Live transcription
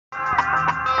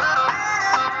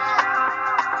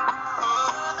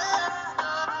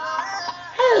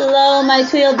Hello, my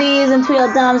Tweedled's and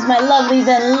Tweedledums, my lovelies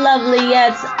and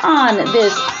lovelyettes, on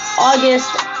this August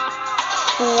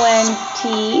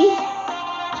 20,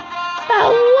 about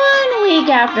 1 week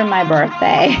after my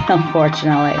birthday,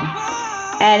 unfortunately.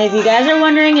 And if you guys are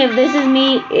wondering if this is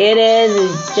me, it is.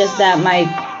 It's just that my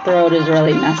throat is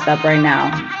really messed up right now.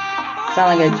 I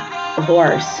sound like a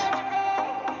horse.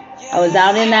 I was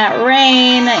out in that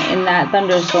rain, in that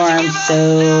thunderstorm,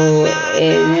 so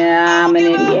I'm an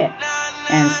idiot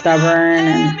and stubborn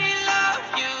and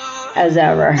as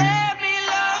ever. Ever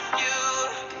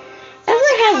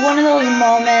have one of those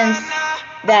moments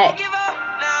that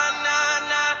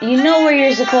you know where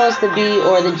you're supposed to be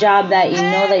or the job that you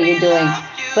know that you're doing,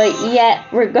 but yet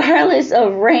regardless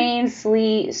of rain,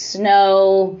 sleet,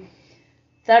 snow,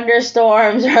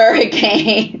 thunderstorms,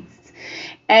 hurricanes,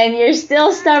 and you're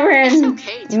still stubborn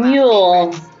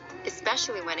mule,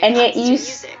 and yet you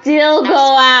still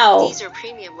go out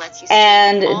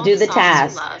and do the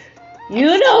task.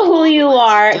 You know who you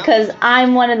are, because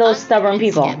I'm one of those stubborn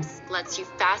people.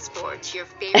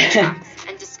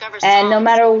 And no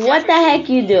matter what the heck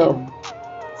you do,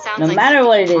 no matter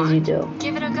what it is you do,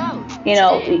 you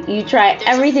know, you try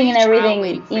everything and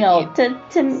everything, you know, to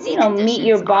meet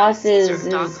your boss's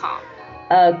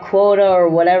quota or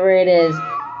whatever it is,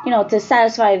 you know, to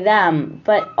satisfy them.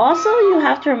 But also you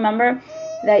have to remember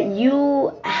that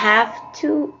you have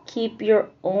to keep your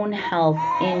own health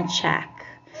in check.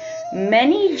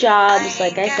 Many jobs,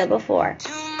 like I said before,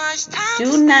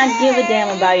 do not give a damn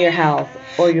about your health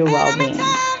or your well-being.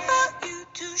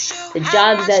 The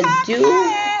jobs that do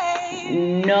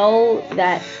know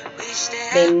that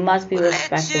they must be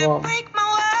respectable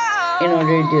in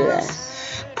order to do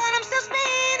this.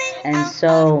 And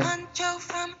so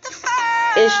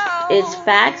it's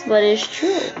facts, but it's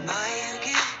true.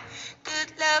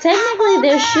 Technically,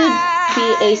 there should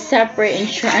be a separate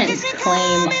insurance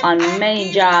claim on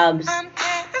many jobs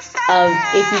of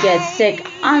if you get sick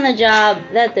on the job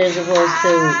that they're supposed to,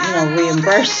 you know,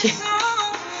 reimburse you.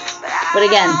 But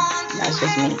again, that's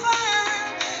just me.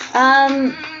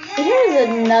 Here's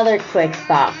another quick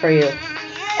thought for you.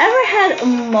 Ever had a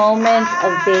moment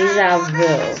of deja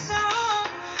vu?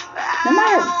 No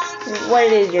matter what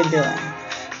it is you're doing,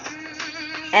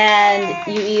 and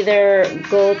you either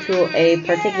go to a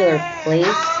particular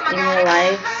place in your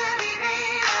life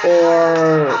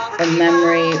or a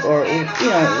memory or, you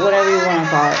know, whatever you want to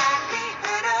call it,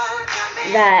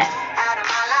 that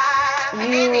you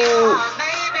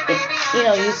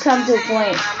come to a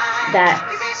point that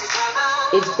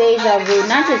it's deja vu,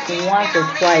 not just once or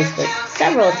twice, but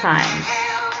several times.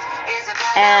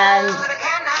 And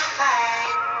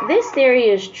this theory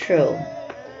is true.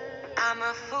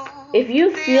 If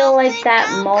you feel like that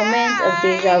moment of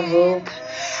deja vu,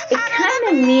 it kind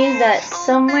of means that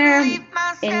somewhere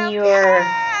in your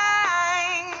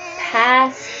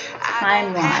past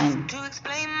timeline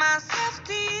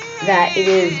that it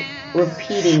is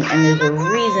repeating, and there's a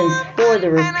reason for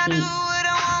the repeat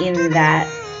in that,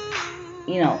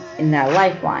 you know, in that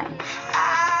lifeline.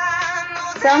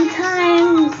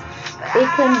 Sometimes it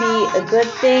can be a good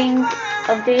thing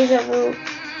of deja vu,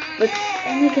 but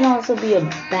then it can also be a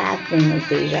bad thing of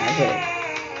deja vu.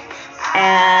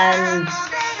 And,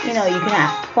 you know, you can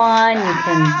have fun,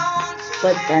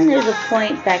 but then there's a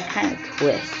point that kind of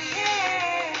twists,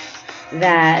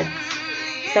 that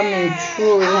something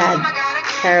truly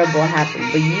terrible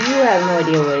happened, but you have no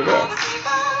idea what it is.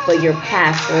 But your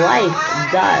past life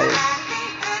does.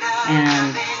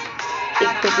 And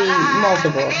it could be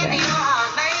multiple things.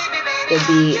 It could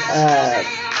be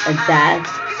a death.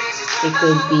 It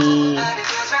could be,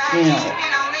 you know,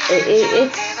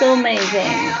 it's so many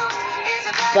things.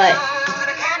 But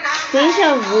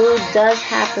deja vu does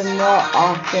happen more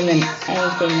often than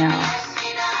anything else.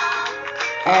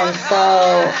 And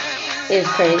so it's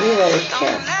crazy, but it's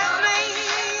true.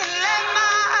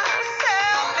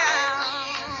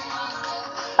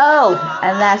 Oh,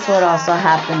 and that's what also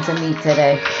happened to me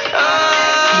today.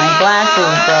 My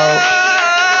glasses broke.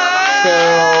 So,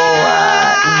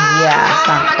 yeah, it's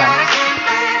not fun.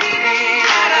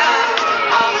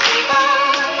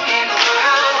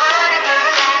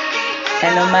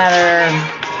 And no matter,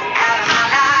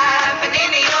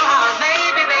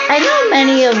 I know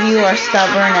many of you are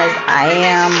stubborn as I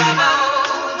am.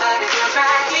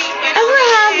 Ever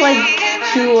have like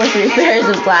 2 or 3 pairs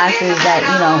of glasses that,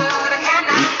 you know,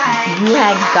 you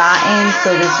had gotten,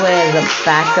 so this way as a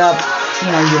backup, you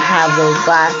know, you have those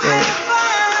glasses.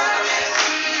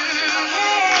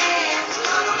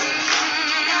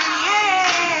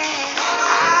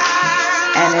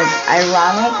 And it's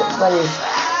ironic, but it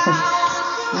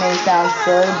may sound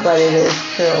silly, but it is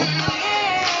true.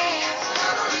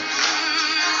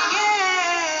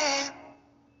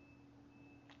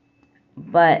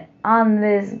 But on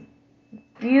this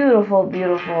beautiful,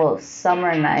 beautiful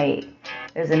summer night,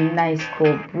 there's a nice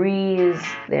cool breeze.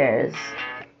 There's,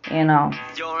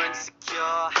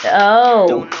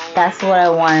 oh, that's what I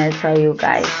wanted to tell you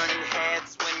guys.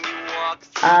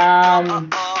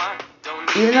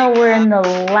 Even though we're in the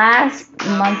last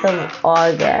month of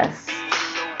August,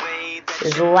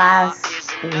 this last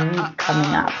week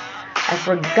coming up, I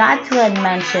forgot to have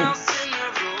mentioned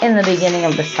in the beginning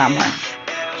of the summer,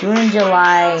 June and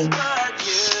July,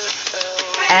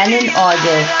 and in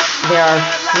August, there are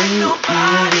free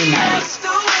movie nights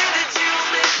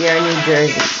here in New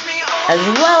Jersey, as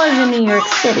well as in New York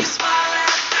City.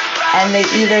 And they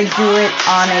either do it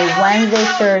on a Wednesday,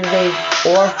 Thursday,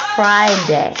 or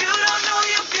Friday.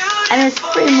 And it's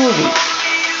free movies.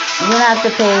 You don't have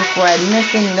to pay for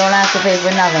admission. You don't have to pay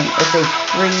for nothing. It's a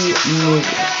free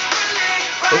movie.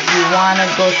 If you want to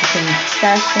go to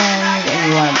concessions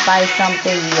and you want to buy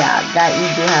something, yeah, that you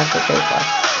do have to pay for.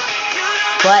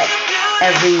 But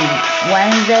every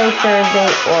Wednesday, Thursday,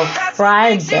 or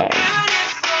Friday,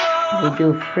 we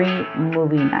do free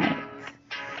movie nights.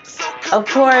 Of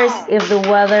course, if the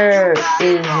weather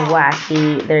is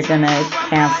wacky, they're going to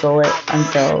cancel it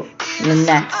until the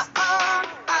next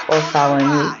or following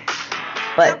week.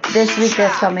 But this week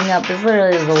that's coming up is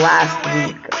literally the last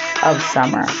week of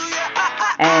summer.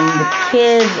 And the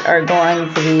kids are going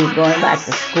to be going back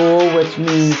to school, which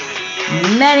means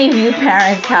many of you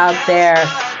parents out there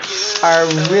are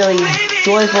really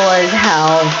joyful as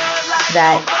hell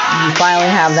that you finally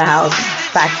have the house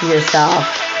back to yourself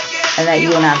and that you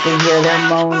don't have to hear their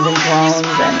moans and groans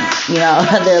and,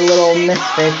 their little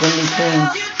misfits in between.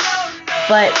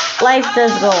 But life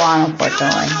does go on,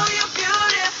 unfortunately.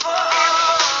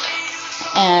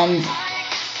 And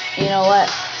you know what?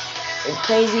 It's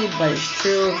crazy, but it's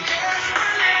true.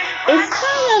 It's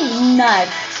kind of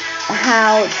nuts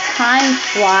how time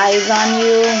flies on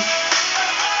you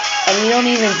and you don't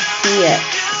even see it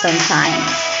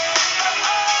sometimes.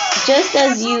 Just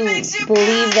as you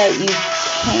believe that you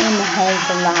came home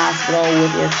from the hospital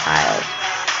with your child,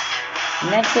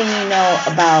 next thing you know,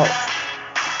 about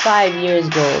 5 years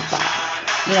goes by.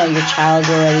 Your child's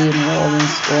already enrolled in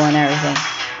school and everything.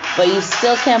 But you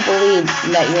still can't believe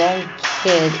that your own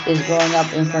kid is growing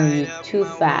up in front of you too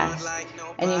fast.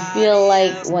 And you feel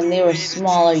like when they were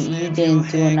smaller, you didn't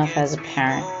do enough as a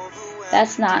parent.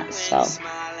 That's not so.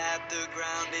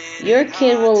 Your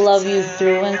kid will love you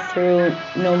through and through,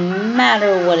 no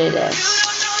matter what it is.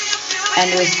 And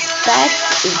respect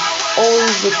is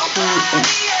always the key in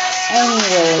any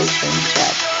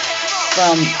relationship.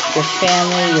 From your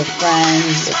family, your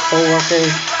friends, your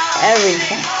coworkers,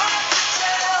 everything.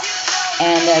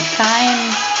 And at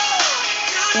times,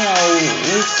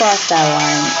 we cross that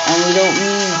line, and we don't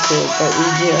mean to, but we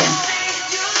do.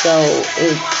 So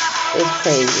it's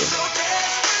crazy.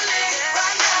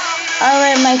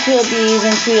 Alright, my Creole B's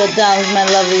and Creole Dumbs, my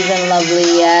lovelies and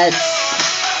lovelyettes.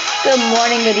 Good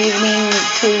morning, good evening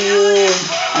to you,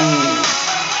 and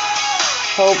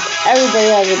hope everybody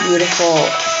has a beautiful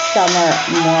summer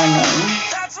morning.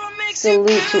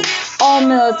 Salute to all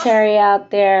military out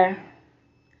there,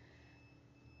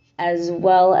 as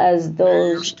well as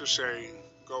those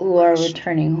who are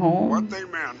returning home,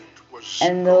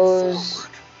 and those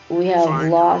we have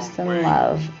lost in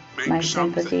love. My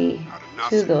sympathy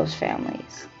to those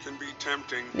families.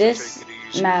 This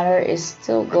matter is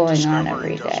still going on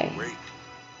every day.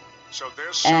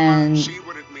 And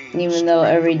even though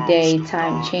every day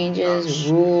time changes,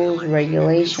 rules,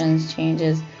 regulations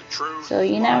changes, so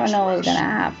you never know what's going to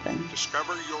happen.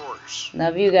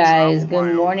 Love you guys.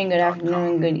 Good morning, good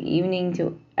afternoon, good evening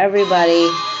to everybody.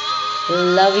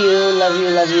 Love you, love you,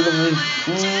 love you, love you.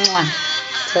 Mwah.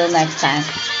 Till next time.